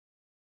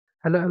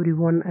Hello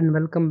everyone and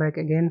welcome back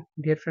again,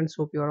 dear friends.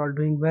 Hope you are all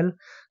doing well.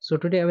 So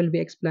today I will be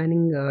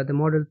explaining the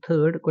model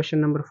third question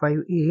number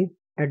 5a.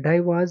 A die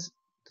was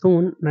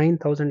thrown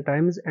 9,000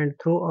 times and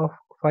throw of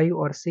 5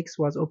 or 6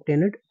 was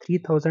obtained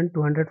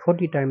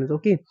 3,240 times.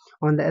 Okay,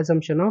 on the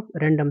assumption of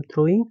random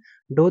throwing,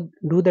 do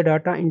the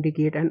data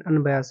indicate an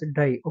unbiased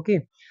die?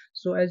 Okay,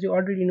 so as you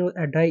already know,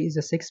 a die is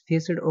a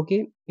six-faced.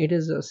 Okay, it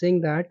is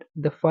saying that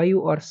the 5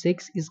 or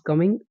 6 is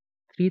coming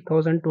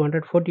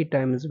 3,240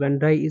 times when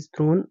die is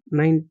thrown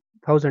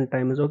 9,000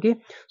 times. Okay,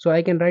 so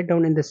I can write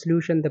down in the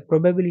solution the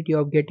probability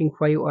of getting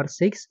 5 or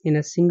 6 in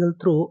a single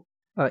throw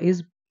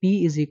is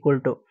p is equal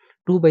to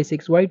 2 by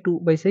 6. Why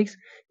 2 by 6?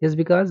 Just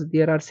because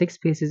there are 6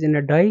 faces in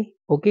a die.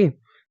 Okay,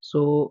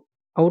 so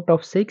out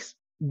of 6,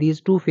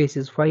 these two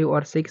faces 5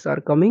 or 6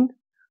 are coming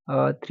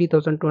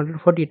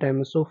 3,240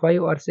 times. So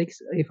 5 or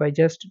 6, if I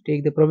just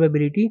take the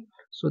probability,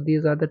 so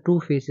these are the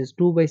two faces.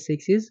 2 by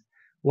 6 is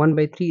 1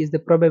 by 3 is the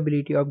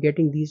probability of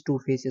getting these two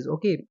faces.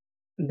 Okay,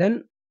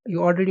 then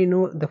you already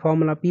know the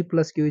formula p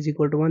plus q is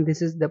equal to 1.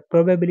 This is the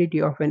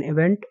probability of an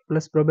event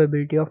plus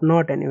probability of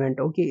not an event.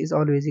 Okay, is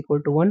always equal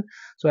to 1.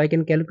 So I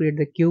can calculate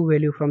the q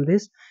value from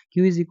this.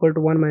 Q is equal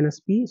to 1 minus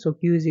p. So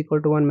q is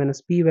equal to 1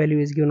 minus p value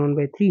is given 1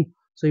 by 3.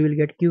 So you will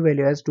get q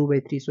value as 2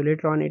 by 3. So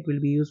later on it will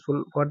be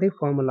useful for the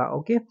formula.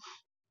 Okay,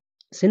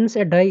 since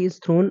a die is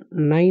thrown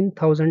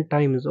 9,000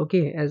 times,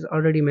 okay, as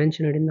already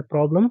mentioned in the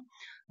problem,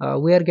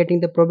 we are getting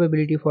the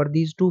probability for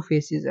these two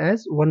faces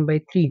as 1 by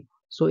 3.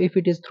 So if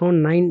it is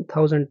thrown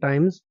 9,000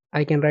 times,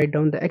 I can write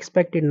down the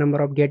expected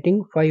number of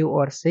getting 5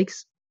 or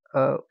 6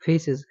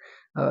 faces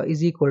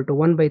is equal to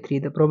 1 by 3,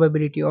 the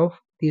probability of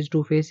these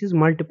two faces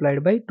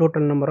multiplied by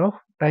total number of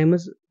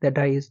times the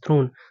die is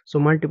thrown, so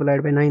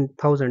multiplied by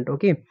 9,000.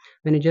 Okay,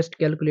 when you just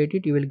calculate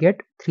it, you will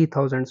get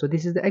 3,000. So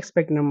this is the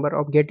expected number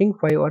of getting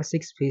 5 or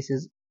 6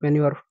 faces when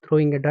you are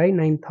throwing a die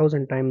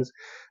 9,000 times.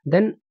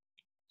 Then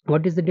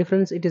what is the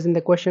difference? It is in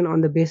the question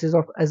on the basis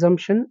of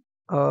assumption.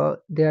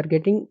 They are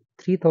getting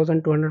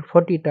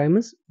 3,240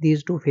 times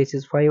these two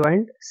faces 5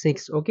 and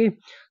 6. Okay,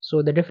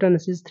 so the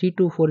difference is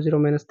 3240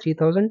 minus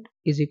 3,000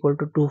 is equal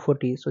to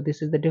 240. So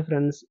this is the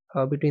difference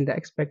between the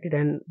expected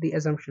and the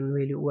assumption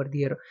value over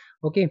there.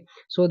 Okay,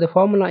 so the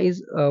formula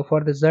is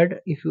for the z,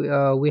 if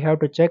we have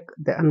to check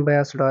the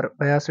unbiased or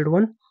biased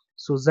one.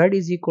 So z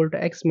is equal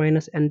to x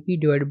minus np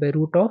divided by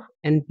root of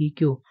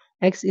npq.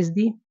 X is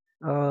the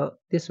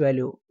this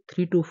value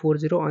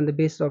 3240 on the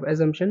basis of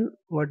assumption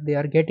what they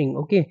are getting.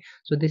 Okay,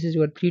 so this is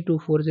your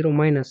 3240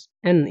 minus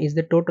n is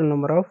the total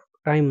number of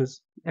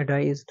times a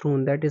die is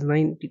thrown, that is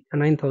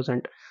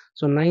 9,000.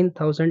 So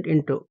 9,000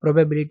 into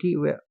probability,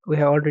 we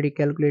have already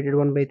calculated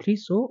 1 by 3,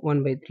 so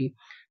 1 by 3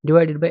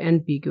 divided by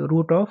npq,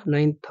 root of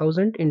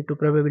 9,000 into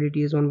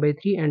probability is 1 by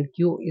 3 and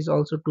q is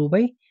also 2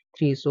 by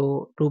 3,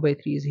 so 2 by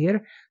 3 is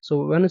here.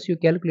 So once you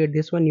calculate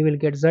this one, you will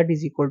get z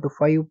is equal to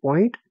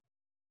 5.37.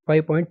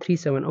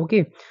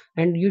 Okay,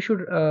 and you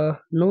should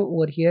know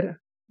over here,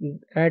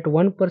 at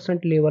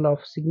 1% level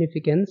of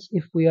significance,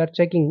 if we are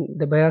checking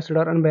the biased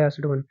or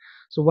unbiased one,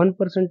 so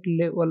 1%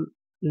 level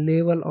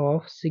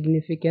of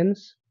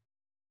significance,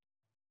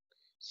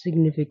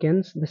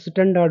 the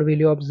standard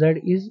value of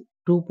z is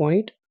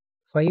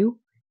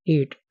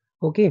 2.58.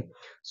 Okay,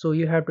 so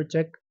you have to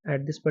check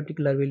at this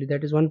particular value,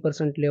 that is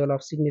 1% level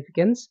of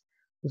significance,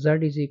 z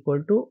is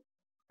equal to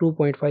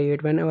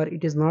 2.58 whenever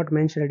it is not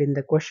mentioned in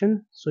the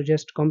question. So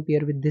just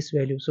compare with this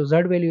value. So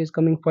z value is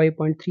coming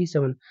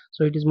 5.37,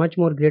 so it is much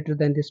more greater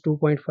than this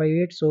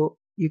 2.58. So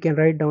you can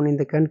write down in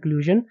the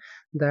conclusion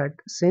that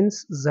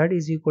since z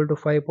is equal to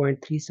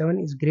 5.37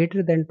 is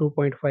greater than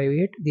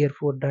 2.58,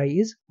 therefore die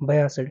is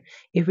biased.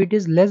 If it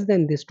is less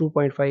than this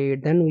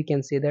 2.58, then we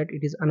can say that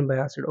it is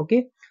unbiased.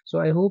 Okay, so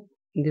I hope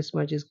this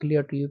much is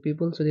clear to you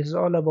people. So this is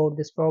all about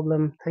this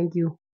problem. Thank you.